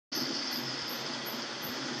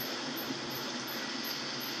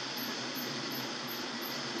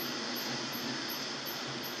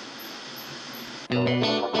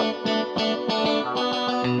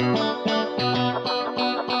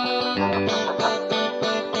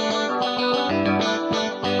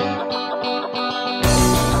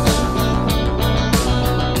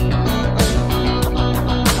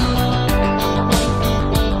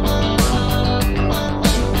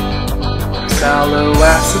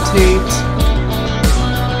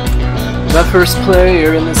the first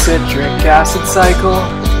player in the citric acid cycle,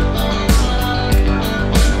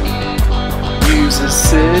 uses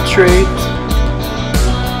citrate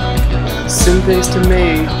synthase to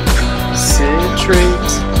make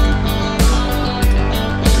citrate.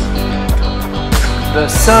 The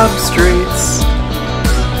substrates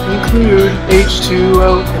include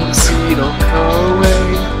H2O and acetyl-CoA.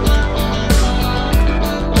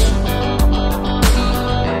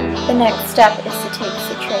 The next step is to take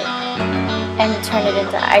citrate and turn it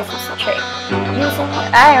into isocitrate using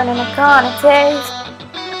iron and aconitase.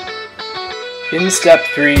 In step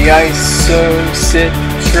 3, isocitrate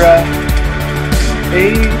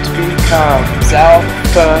becomes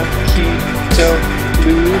alpha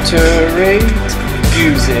ketoglutarate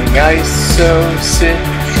using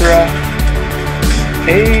isocitrate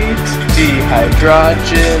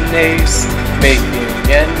dehydrogenase, making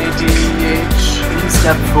NADH. In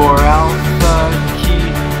step 4, alpha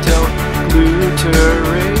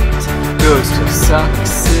ketoglutarate goes to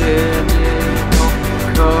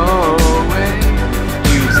succinyl-CoA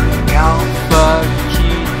using alpha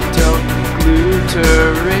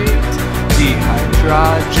ketoglutarate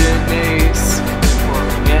dehydrogenase or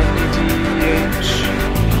NADH.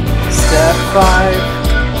 Step 5,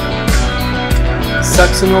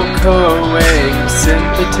 succinyl-CoA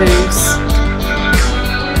synthetase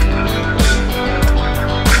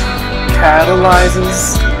catalyzes,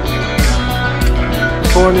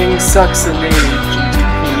 forming succinate,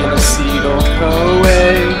 GDP, and acetyl-CoA.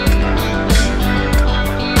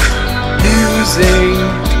 Using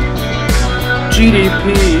GDP,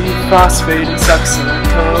 phosphate, and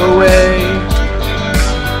succinyl-CoA.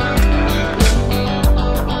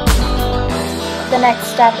 The next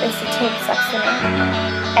step is to take succinate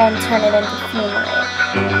and turn it into fumarate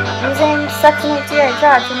using succinate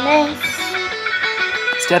dehydrogenase.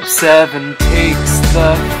 Step 7 takes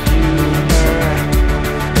the fumarate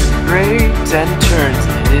and turns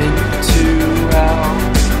it into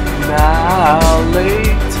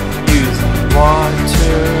malate using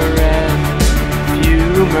water and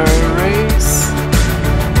fumarase.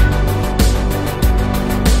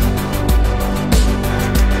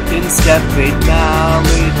 In step 8,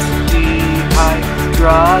 malate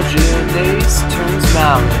dehydrogenase turns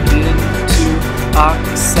malate into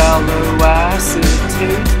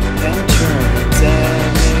oxaloacetate and turns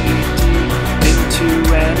NAD into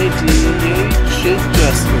NADH. It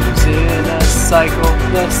just goes in a cycle,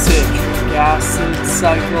 the citric acid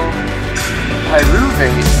cycle.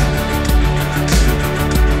 Pyruvate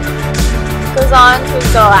Goes on to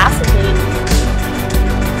acetoacetate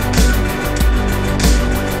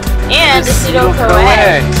and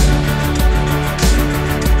acetyl-CoA.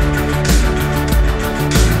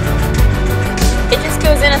 It just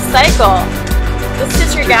goes in a cycle, the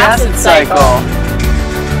citric acid cycle.